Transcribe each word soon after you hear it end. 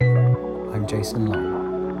I'm Jason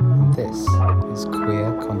Long, and this is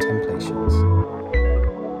Queer Contemplations.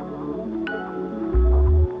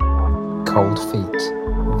 Cold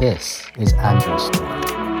Feet. This is Andrew's story.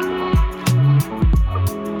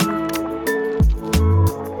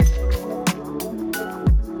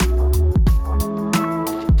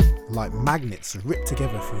 Like magnets ripped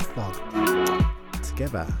together through fog.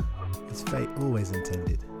 Together, as fate always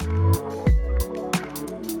intended.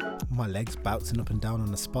 My legs bouncing up and down on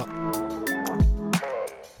the spot.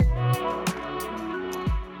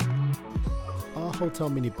 Our hotel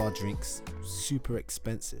minibar drinks super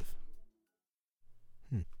expensive.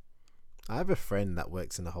 I have a friend that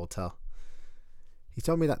works in a hotel. He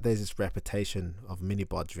told me that there's this reputation of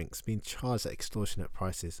minibar drinks being charged at extortionate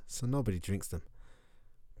prices, so nobody drinks them.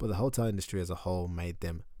 But the hotel industry as a whole made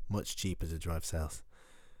them much cheaper to drive sales.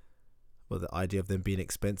 But the idea of them being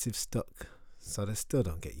expensive stuck, so they still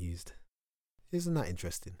don't get used. Isn't that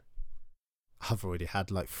interesting? I've already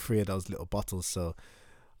had like 3 of those little bottles, so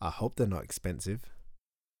I hope they're not expensive.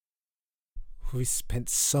 We spent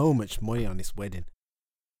so much money on this wedding.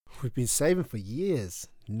 We've been saving for years.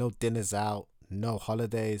 No dinners out, no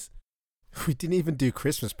holidays. We didn't even do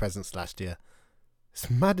Christmas presents last year. It's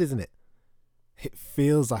mad, isn't it? It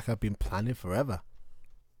feels like I've been planning forever.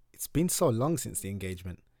 It's been so long since the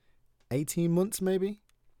engagement. 18 months maybe?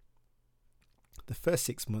 The first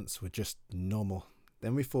 6 months were just normal.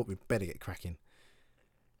 Then we thought we'd better get cracking.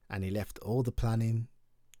 And he left all the planning,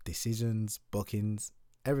 decisions, bookings,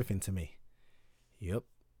 everything to me. Yup.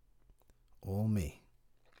 All me.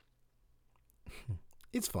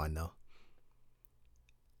 It's fine though.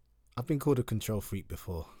 I've been called a control freak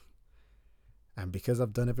before. And because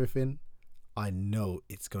I've done everything, I know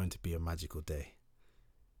it's going to be a magical day.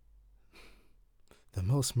 The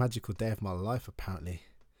most magical day of my life, apparently.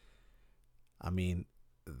 I mean,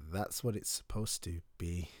 that's what it's supposed to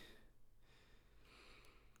be.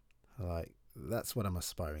 Like, that's what I'm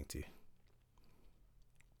aspiring to.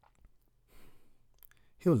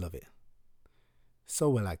 He'll love it. So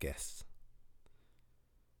will I guess.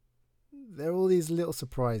 There are all these little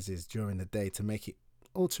surprises during the day to make it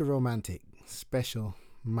ultra romantic, special,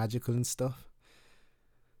 magical and stuff.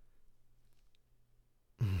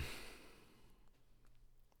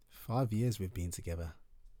 5 years we've been together.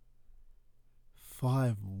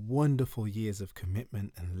 5 wonderful years of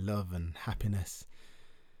commitment and love and happiness.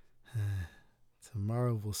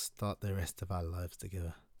 Tomorrow we'll start the rest of our lives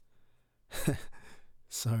together.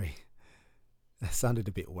 Sorry, that sounded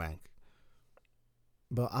a bit wank.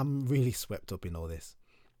 But I'm really swept up in all this.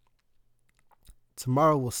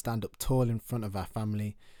 Tomorrow we'll stand up tall in front of our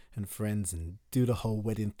family and friends and do the whole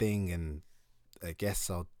wedding thing, and I guess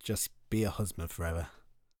I'll just be a husband forever.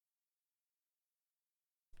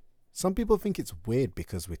 Some people think it's weird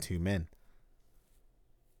because we're 2 men.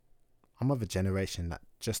 I'm of a generation that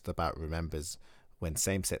just about remembers when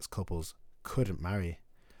same-sex couples couldn't marry,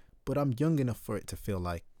 but I'm young enough for it to feel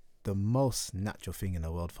like the most natural thing in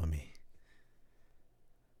the world for me.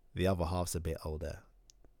 The other half's a bit older.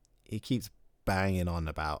 He keeps banging on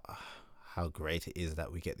about how great it is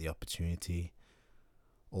that we get the opportunity,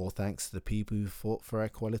 all thanks to the people who fought for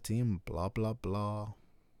equality and blah blah blah.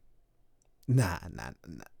 Nah.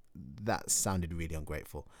 That sounded really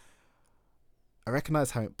ungrateful. I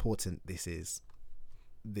recognise how important this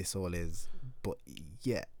all is, but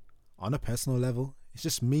yeah, on a personal level, it's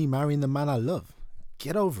just me marrying the man I love.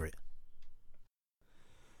 Get over it.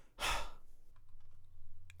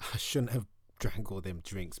 I shouldn't have drank all them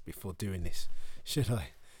drinks before doing this, should I?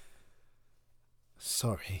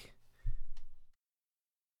 Sorry.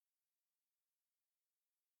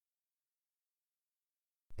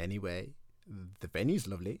 Anyway, the venue's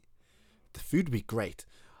lovely. The food will be great.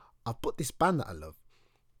 I've bought this band that I love.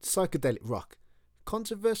 Psychedelic rock.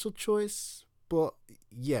 Controversial choice, but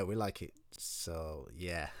yeah, we like it. So,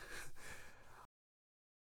 yeah.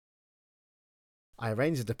 I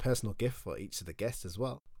arranged a personal gift for each of the guests as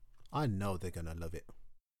well. I know they're gonna love it.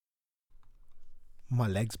 My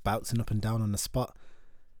legs bouncing up and down on the spot.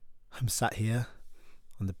 I'm sat here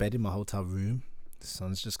on the bed in my hotel room. The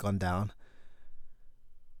sun's just gone down.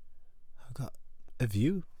 I've got a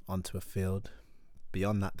view onto a field.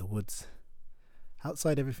 Beyond that, the woods.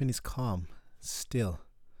 Outside, everything is calm, still.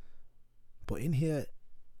 But in here,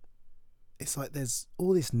 it's like there's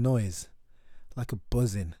all this noise, like a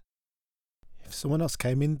buzzing. If someone else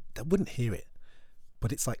came in, they wouldn't hear it.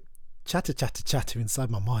 But it's like chatter, chatter, chatter inside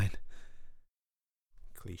my mind.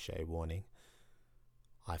 Cliche warning.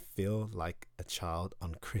 I feel like a child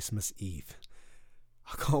on Christmas Eve.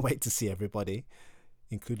 I can't wait to see everybody,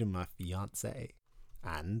 including my fiancé,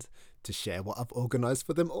 and to share what I've organised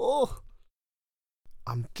for them all.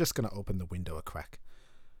 I'm just gonna open the window a crack.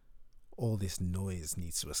 All this noise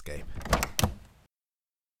needs to escape.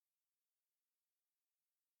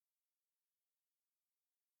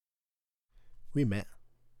 We met,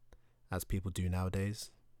 as people do nowadays,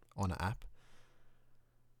 on an app.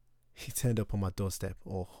 He turned up on my doorstep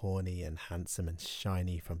all horny and handsome and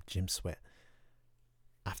shiny from gym sweat.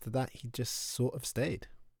 After that, he just sort of stayed.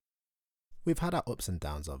 We've had our ups and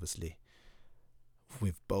downs, obviously.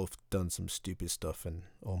 We've both done some stupid stuff and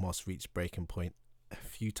almost reached breaking point a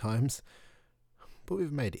few times, but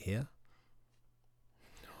we've made it here.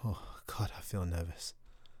 Oh God, I feel nervous.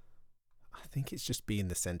 I think it's just being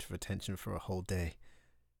the centre of attention for a whole day.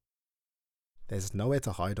 There's nowhere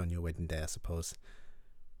to hide on your wedding day, I suppose.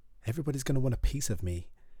 Everybody's going to want a piece of me,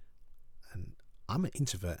 and I'm an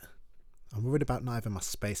introvert. I'm worried about not having my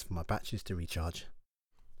space for my batteries to recharge.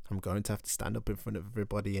 I'm going to have to stand up in front of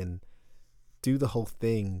everybody and do the whole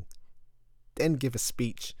thing, then give a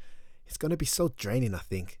speech. It's going to be so draining, I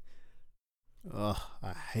think. Ugh,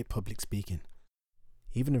 I hate public speaking.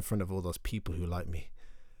 Even in front of all those people who like me.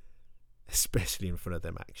 Especially in front of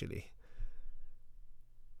them, actually.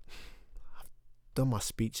 I've done my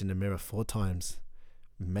speech in the mirror 4 times.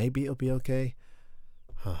 Maybe it'll be okay.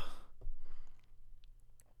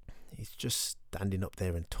 He's just standing up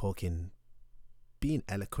there and talking, being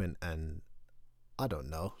eloquent and, I don't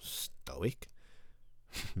know, stoic.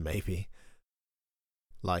 Maybe.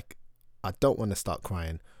 Like, I don't want to start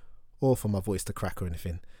crying or for my voice to crack or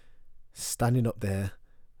anything. Standing up there,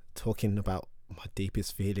 talking about my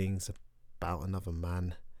deepest feelings about another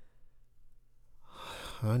man.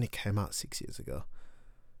 I only came out 6 years ago.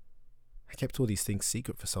 I kept all these things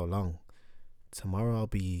secret for so long. Tomorrow I'll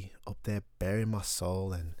be up there bearing my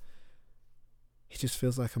soul, and it just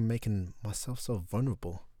feels like I'm making myself so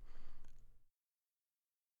vulnerable.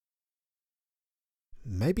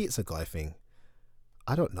 Maybe it's a guy thing.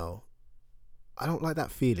 I don't know. I don't like that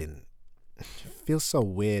feeling. It feels so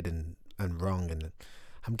weird and wrong, and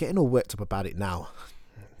I'm getting all worked up about it now.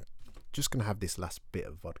 Just gonna have this last bit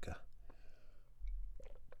of vodka.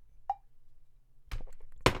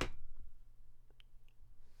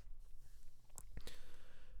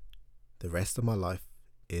 The rest of my life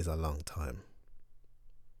is a long time.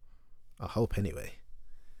 I hope anyway.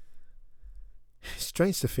 It's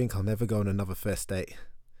strange to think I'll never go on another first date.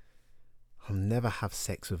 I'll never have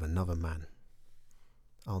sex with another man.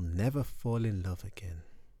 I'll never fall in love again.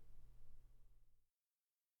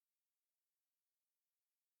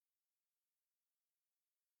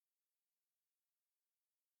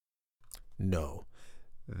 No,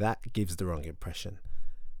 that gives the wrong impression.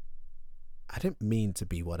 I didn't mean to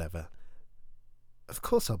be whatever. Of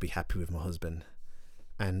course I'll be happy with my husband.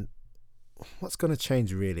 And what's going to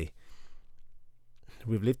change really?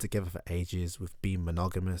 We've lived together for ages. We've been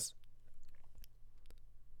monogamous.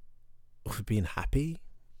 We've been happy.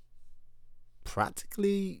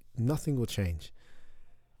 Practically nothing will change.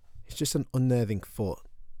 It's just an unnerving thought.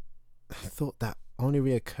 A thought that only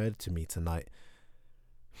reoccurred to me tonight.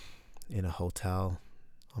 In a hotel,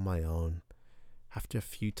 on my own, after a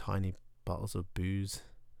few tiny bottles of booze.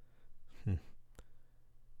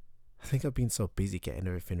 I think I've been so busy getting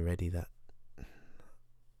everything ready that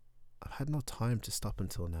I've had no time to stop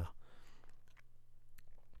until now.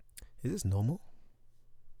 Is this normal?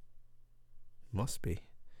 Must be.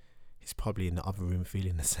 He's probably in the other room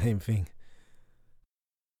feeling the same thing.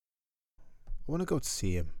 I want to go to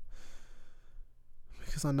see him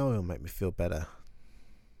because I know he'll make me feel better.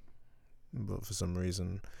 But for some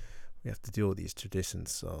reason, we have to do all these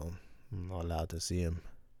traditions, so I'm not allowed to see him.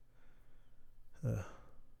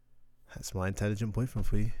 That's my intelligent boyfriend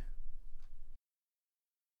for you.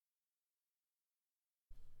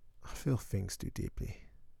 I feel things too deeply.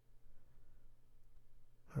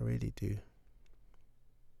 I really do.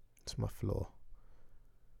 It's my flaw.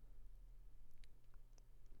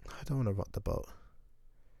 I don't want to rock the boat.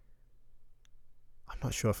 I'm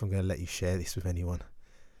not sure if I'm going to let you share this with anyone.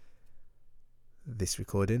 This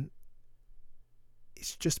recording,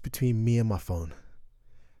 it's just between me and my phone.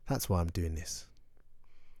 That's why I'm doing this.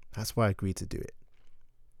 That's why I agreed to do it.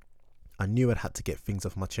 I knew I'd had to get things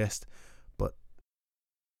off my chest, but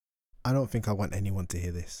I don't think I want anyone to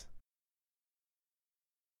hear this.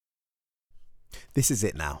 This is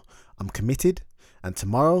it now. I'm committed, and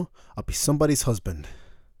tomorrow I'll be somebody's husband.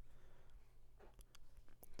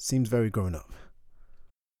 Seems very grown up.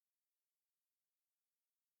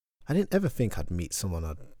 I didn't ever think I'd meet someone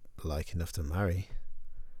I'd like enough to marry.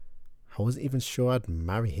 I wasn't even sure I'd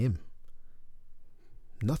marry him.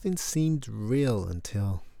 Nothing seemed real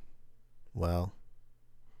until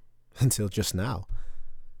just now.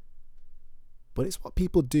 But it's what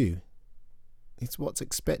people do. It's what's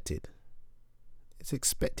expected. It's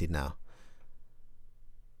expected now.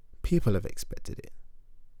 People have expected it.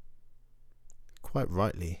 Quite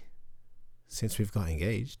rightly, since we've got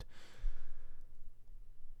engaged.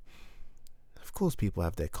 Of course, people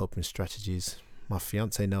have their coping strategies. My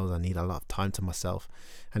fiance knows I need a lot of time to myself,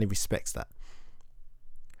 and he respects that.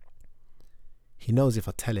 He knows if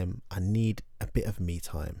I tell him I need a bit of me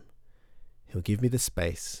time, he'll give me the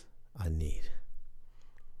space I need.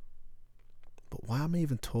 But why am I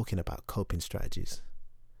even talking about coping strategies?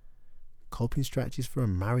 Coping strategies for a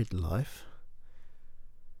married life?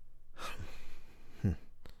 I'm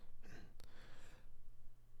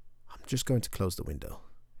just going to close the window.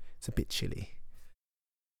 It's a bit chilly.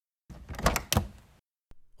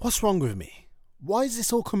 What's wrong with me? Why is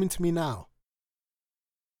this all coming to me now?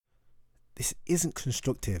 This isn't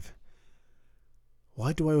constructive.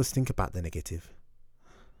 Why do I always think about the negative?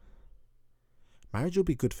 Marriage will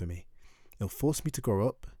be good for me. It'll force me to grow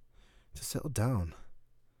up, to settle down.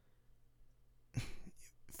 It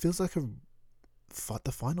feels like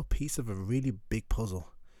the final piece of a really big puzzle.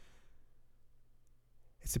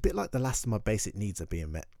 It's a bit like the last of my basic needs are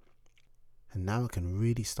being met. And now I can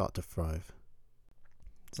really start to thrive.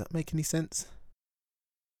 Does that make any sense?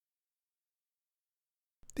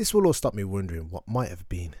 This will all stop me wondering what might have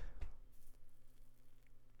been.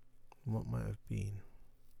 What might have been?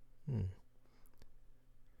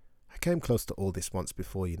 I came close to all this once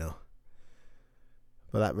before, you know.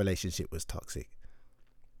 But that relationship was toxic.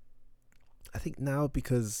 I think now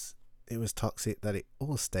because it was toxic that it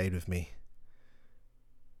all stayed with me.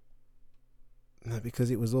 Because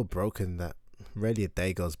it was all broken that rarely a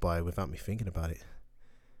day goes by without me thinking about it.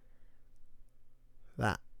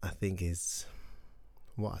 That, I think, is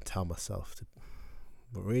what I tell myself to.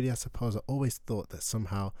 But really, I suppose I always thought that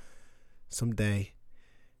somehow, someday,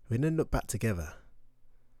 we'd end up back together.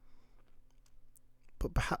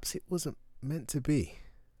 But perhaps it wasn't meant to be.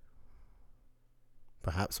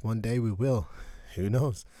 Perhaps one day we will. Who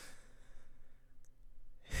knows?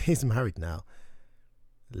 He's married now.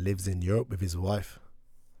 Lives in Europe with his wife.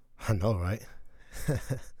 I know, right?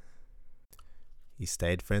 He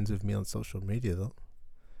stayed friends with me on social media, though.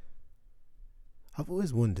 I've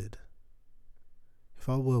always wondered, if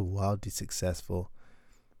I were wildly successful,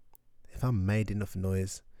 if I made enough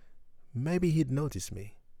noise, maybe he'd notice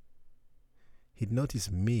me. He'd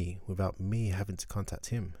notice me without me having to contact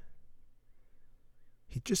him.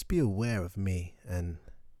 He'd just be aware of me, and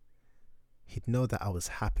he'd know that I was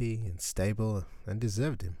happy and stable and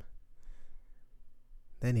deserved him.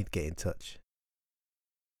 Then he'd get in touch.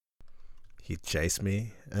 He'd chase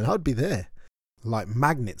me, and I'd be there, like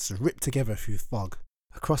magnets ripped together through fog,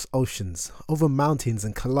 across oceans, over mountains,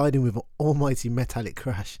 and colliding with an almighty metallic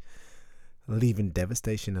crash, leaving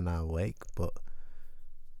devastation in our wake, but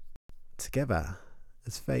together,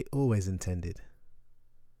 as fate always intended.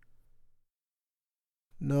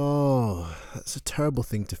 No, that's a terrible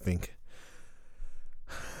thing to think.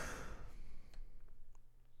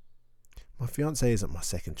 My fiancé isn't my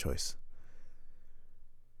second choice.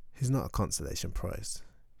 He's not a consolation prize.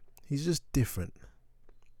 He's just different.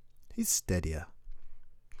 He's steadier.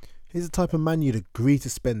 He's the type of man you'd agree to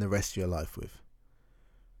spend the rest of your life with.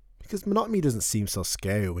 Because monotony doesn't seem so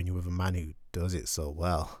scary when you're with a man who does it so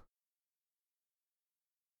well.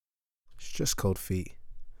 It's just cold feet.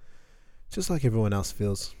 Just like everyone else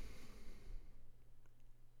feels.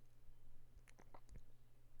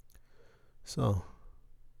 So,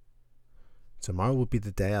 tomorrow will be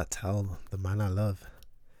the day I tell the man I love.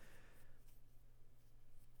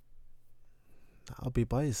 I'll be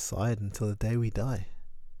by his side until the day we die.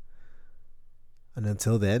 And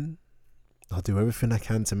until then, I'll do everything I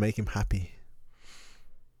can to make him happy.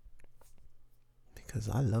 Because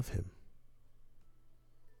I love him.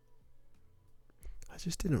 I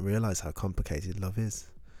just didn't realize how complicated love is.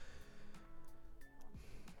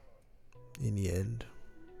 In the end,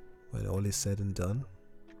 when all is said and done,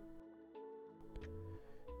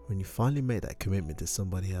 when you finally make that commitment to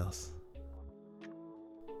somebody else,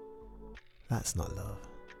 that's not love.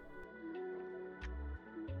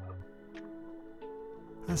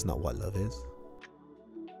 That's not what love is.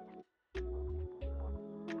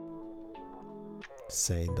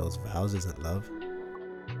 Saying those vows isn't love.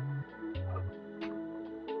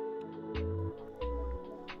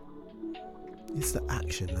 It's the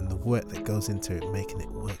action and the work that goes into it, making it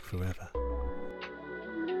work forever.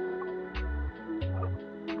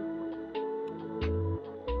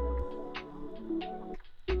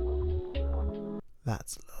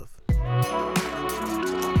 That's love.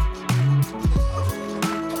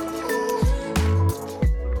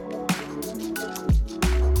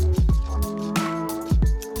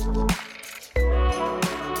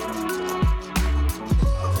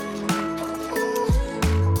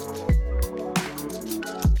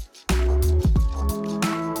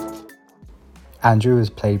 Andrew was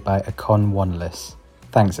played by Akon Wanless.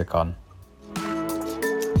 Thanks, Akon.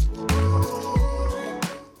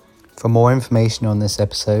 For more information on this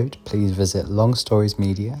episode, please visit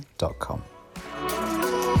longstoriesmedia.com.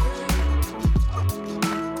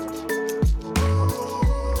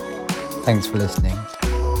 Thanks for listening.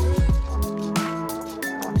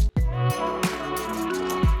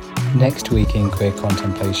 Next week in Queer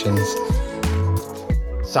Contemplations.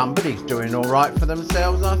 Somebody's doing all right for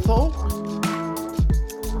themselves, I thought.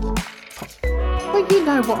 But you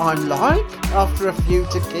know what I'm like after a few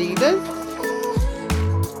tequilas.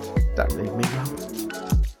 Don't leave me, love.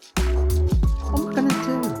 What am I going to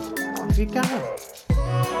do? Off you go.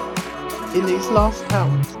 In these last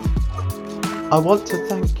hours, I want to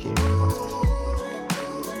thank you